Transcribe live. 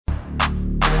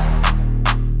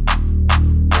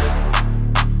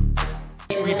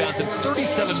rebounds in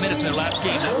 37 minutes in their last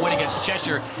game, that win against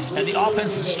Cheshire. And the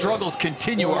offensive struggles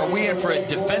continue. Are we in for a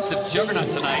defensive juggernaut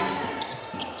tonight?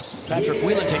 Patrick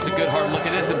Whelan takes a good hard look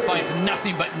at this and finds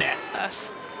nothing but net.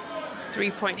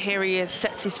 Three-point, here he is,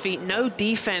 sets his feet, no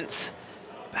defense.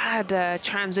 Bad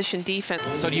transition defense.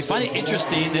 So do you find it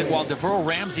interesting that while Deverl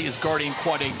Ramsey is guarding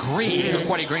Quade Green, or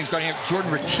Quade Green's guarding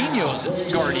Jordan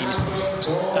Ratinho's guarding,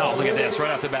 oh, look at this, right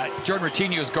off the bat. Jordan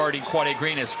Ratinho's guarding Quade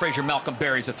Green as Fraser Malcolm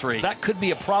buries a three. That could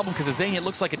be a problem because Azania, it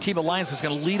looks like a team alliance was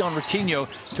going to lead on Ratinho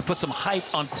to put some height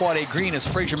on Quade Green as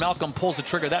Fraser Malcolm pulls the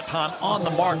trigger that time on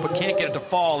the mark, but can't get it to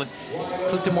fall. And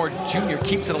Clifton Moore Jr.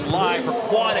 keeps it alive for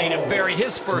Quade to bury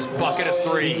his first bucket of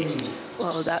three.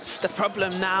 Well, that's the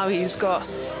problem now. He's got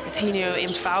Ratinho in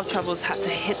foul troubles, had to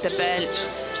hit the bench.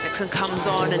 Nixon comes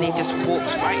on and he just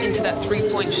walks right into that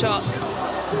three-point shot.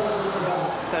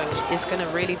 So it's going to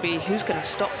really be who's going to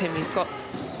stop him. He's got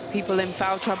people in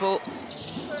foul trouble.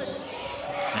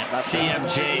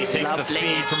 CMJ takes the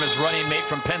feed from his running mate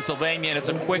from Pennsylvania, and it's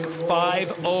a quick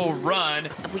 5-0 run.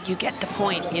 Well, you get the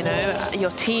point, you know.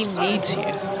 Your team needs you.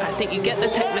 I think you get the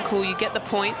technical, you get the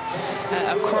point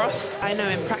across. I know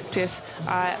in practice,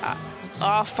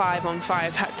 our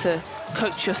 5-on-5 had to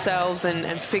coach yourselves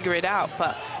and figure it out,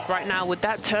 but right now with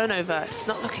that turnover, it's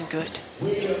not looking good.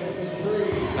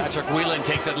 Patrick Whelan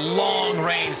takes a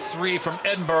long-range three from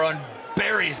Edinburgh and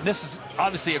buries. This is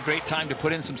obviously a great time to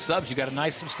put in some subs. You got a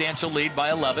nice substantial lead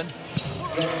by 11.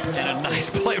 And a nice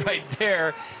play right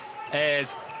there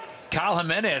as Kyle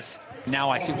Jimenez. Now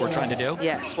I see what we're trying to do.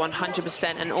 Yes, 100%.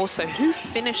 And also, who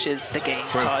finishes the game,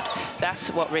 Todd? That's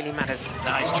what really matters.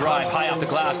 Nice drive, high off the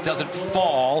glass, doesn't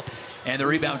fall. And the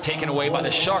rebound taken away by the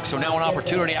Sharks. So now an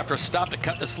opportunity after a stop to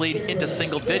cut this lead into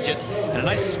single digits. And a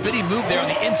nice spinning move there on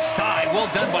the inside.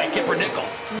 Well done by Kipper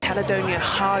Nichols. Caledonia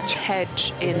hard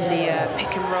hedge in the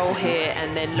pick and roll here.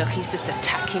 And then look, he's just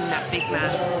attacking that big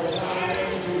man.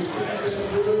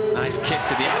 Nice kick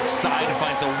to the outside and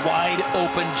finds a wide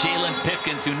open Jalen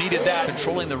Pipkins who needed that.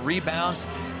 Controlling the rebounds.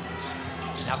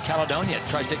 Now Caledonia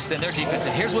tries to extend their defense,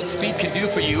 and here's what speed can do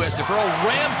for you as Deverl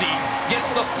Ramsey gets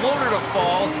the floater to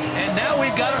fall, and now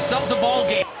we've got ourselves a ball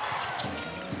game.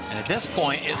 And at this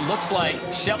point, it looks like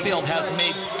Sheffield has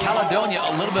made Caledonia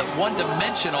a little bit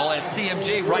one-dimensional as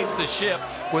CMJ rights the ship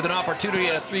with an opportunity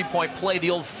at a three-point play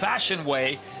the old-fashioned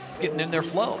way, getting in their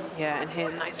flow. Yeah, and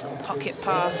here, nice little pocket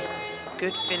pass,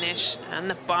 good finish, and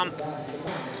the bump.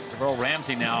 Deverl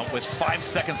Ramsey now with 5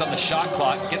 seconds on the shot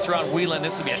clock. Gets around Whelan.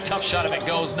 This will be a tough shot if it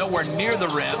goes nowhere near the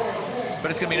rim. But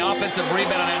it's going to be an offensive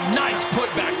rebound and a nice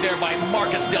putback there by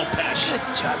Marcus Delpeche.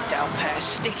 Good job, Delpeche,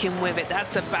 sticking with it.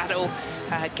 That's a battle.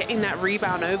 Getting that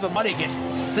rebound over. Muddy gets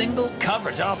single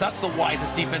coverage. I don't know if that's the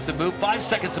wisest defensive move. 5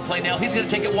 seconds to play now. He's going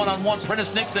to take it one-on-one.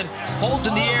 Prentice Nixon holds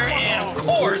in the air, and of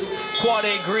course,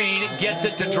 Quade Green gets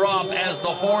it to drop as the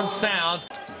horn sounds.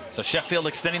 So Sheffield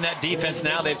extending that defense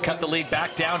now. They've cut the lead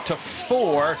back down to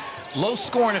 4.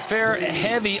 Low-scoring affair,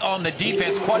 heavy on the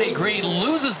defense. Quade Green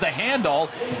loses the handle,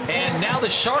 and now the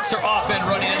Sharks are off and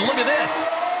running. And look at this.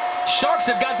 Sharks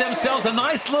have got themselves a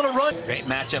nice little run. Great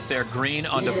matchup there. Green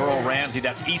on Deverl Ramsey.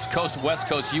 That's East Coast, West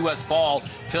Coast, U.S. ball.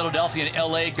 Philadelphia and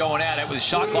L.A. going at it with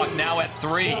shot clock now at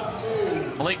 3.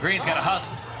 Malik Green's got a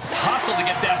hustle to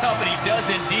get that up, and he does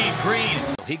indeed. Green.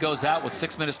 He goes out with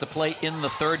 6 minutes to play in the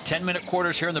third. 10-minute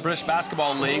quarters here in the British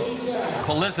Basketball League.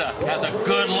 Paliza has a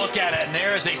good look at it, and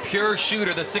there's a pure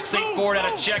shooter, the 6'8" forward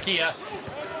out of Czechia.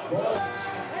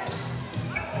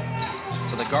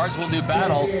 So the guards will do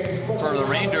battle for the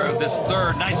remainder of this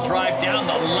third. Nice drive down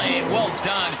the lane. Well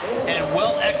done and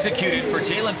well executed for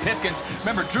Jalen Pipkins.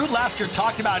 Remember, Drew Lasker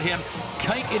talked about him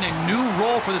in a new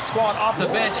role for the squad off the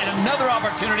bench, and another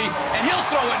opportunity, and he'll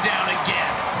throw it down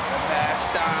again.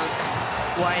 First dunk.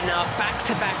 Why not?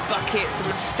 Back-to-back buckets, a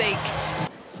mistake.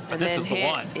 And this is the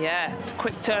one. Yeah,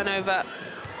 quick turnover.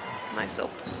 Nice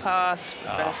little pass.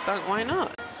 First dunk, why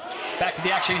not? Back to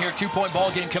the action here. 2-point ball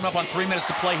game coming up on 3 minutes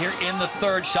to play here in the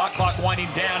third. Shot clock winding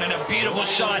down, and a beautiful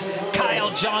shot.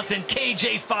 Kyle Johnson,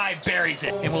 KJ5 buries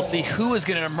it. And we'll see who is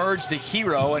going to emerge the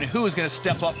hero and who is going to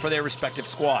step up for their respective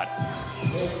squad.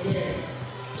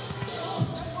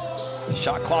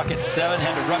 Shot clock at 7.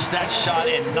 Had to rush that shot,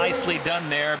 and nicely done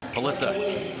there. Melissa.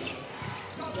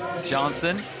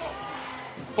 Johnson.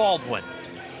 Baldwin.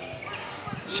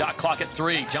 Shot clock at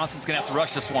 3. Johnson's going to have to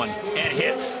rush this one. And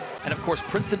hits. And, of course,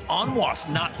 Princeton Onwas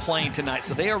not playing tonight.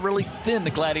 So they are really thin,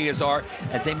 the Gladiators are,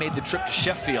 as they made the trip to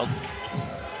Sheffield.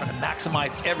 Trying to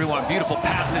maximize everyone. Beautiful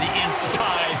pass to the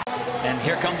inside. And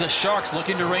here comes the Sharks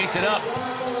looking to raise it up.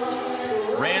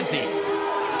 Ramsey.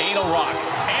 Adelrock.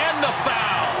 And the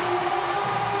foul.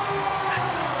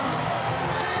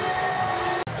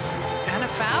 And a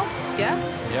foul? Yeah?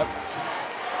 Yep.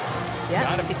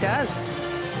 Yeah, he does.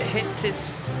 It hits his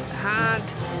hand.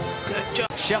 Good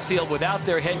job. Sheffield without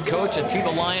their head coach and Team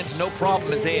Alliance, no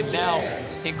problem as they have now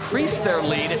increased their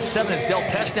lead at 7 as Del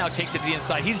Pesh now takes it to the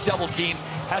inside. He's double teamed,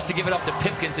 has to give it up to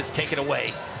Pipkins. It's taken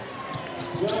away.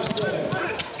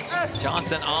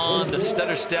 Johnson on the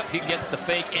stutter step. He gets the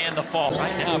fake and the fall.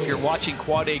 Right now, if you're watching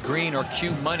Quad A Green or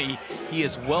Q Money, he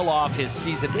is well off his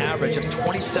season average of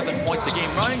 27 points a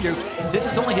game. Mind you,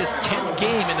 this is only his 10th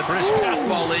game in the British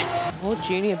Basketball League. More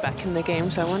junior back in the game,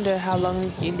 so I wonder how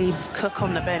long you leave Cook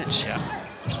on the bench. Yeah.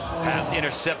 Pass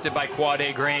intercepted by Quad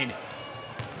A Green.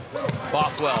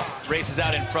 Bothwell races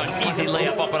out in front. Easy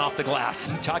layup up and off the glass.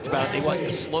 You talked about it. They want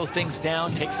to slow things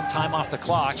down, take some time off the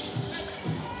clock.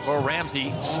 Or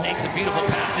Ramsey snakes a beautiful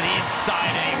pass to the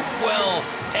inside, and a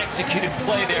well-executed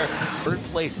play there. Third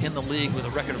place in the league with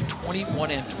a record of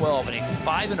 21-12 and a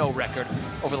 5-0 record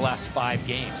over the last 5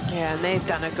 games. Yeah, and they've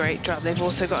done a great job. They've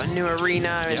also got a new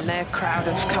arena, and their crowd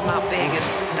have come out big,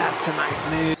 and that's a nice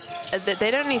move. They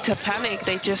don't need to panic.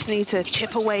 They just need to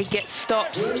chip away, get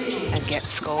stops, and get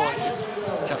scores.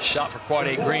 Tough shot for Quad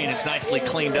A Green. It's nicely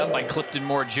cleaned up by Clifton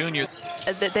Moore Jr.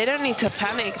 They don't need to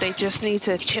panic. They just need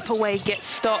to chip away, get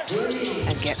stops,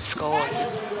 and get scores.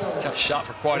 Tough shot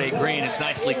for Quad A Green. It's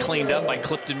nicely cleaned up by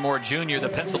Clifton Moore Jr. The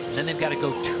pencil. Then they've got to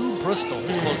go to Bristol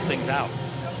to close things out.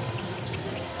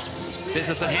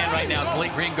 Business at hand right now as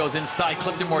Blake Green goes inside.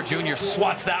 Clifton Moore Jr.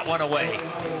 swats that one away.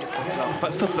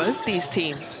 But for both these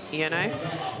teams, you know,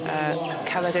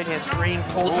 Caledonia's Green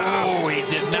pulls out. Oh, he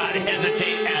did not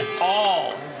hesitate at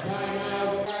all.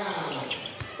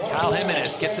 Kyle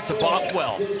Jimenez gets it to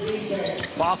Bothwell.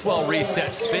 Bothwell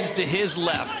resets, spins to his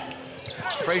left.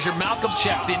 Fraser Malcolm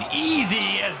checks in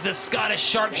easy as the Scottish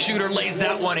sharpshooter lays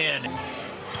that one in.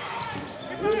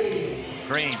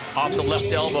 Green off the left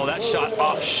elbow. That shot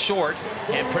off short.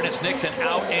 And Prentice Nixon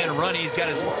out and running. He's got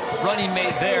his running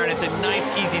mate there, and it's a nice,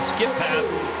 easy skip pass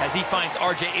as he finds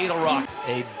R.J. Adelrock.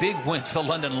 A big win for the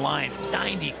London Lions.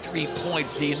 93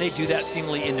 points, see, and they do that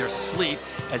seemingly in their sleep.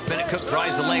 As Bennett Cook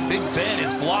drives the lane, Big Ben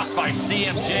is blocked by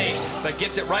CMJ, but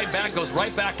gets it right back, goes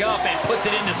right back up, and puts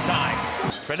it in this time.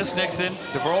 Prentice Nixon,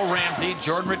 Deverl Ramsey,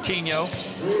 Jordan Ratinho,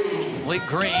 Blake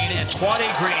Green, and Quad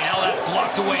A Green. Now that's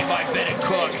blocked away by Bennett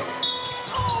Cook.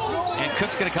 And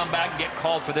Cook's going to come back and get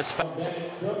called for this foul.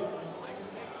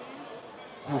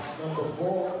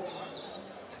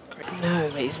 No,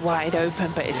 he's wide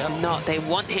open, but it's not. They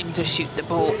want him to shoot the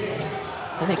ball.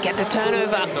 And they get the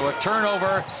turnover. So a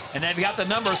turnover, and they've got the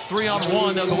numbers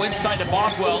 3-on-1. They'll go inside to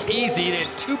Bothwell, easy. They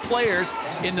had 2 players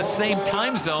in the same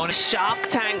time zone. Shark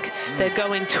Tank, they're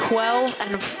going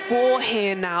 12-4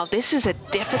 here now. This is a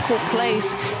difficult place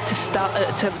to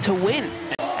start to win.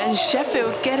 And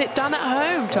Sheffield get it done at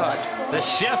home, Todd. The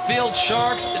Sheffield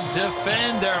Sharks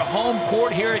defend their home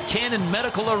court here at Cannon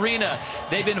Medical Arena.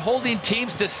 They've been holding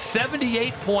teams to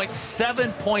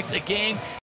 78.7 points a game.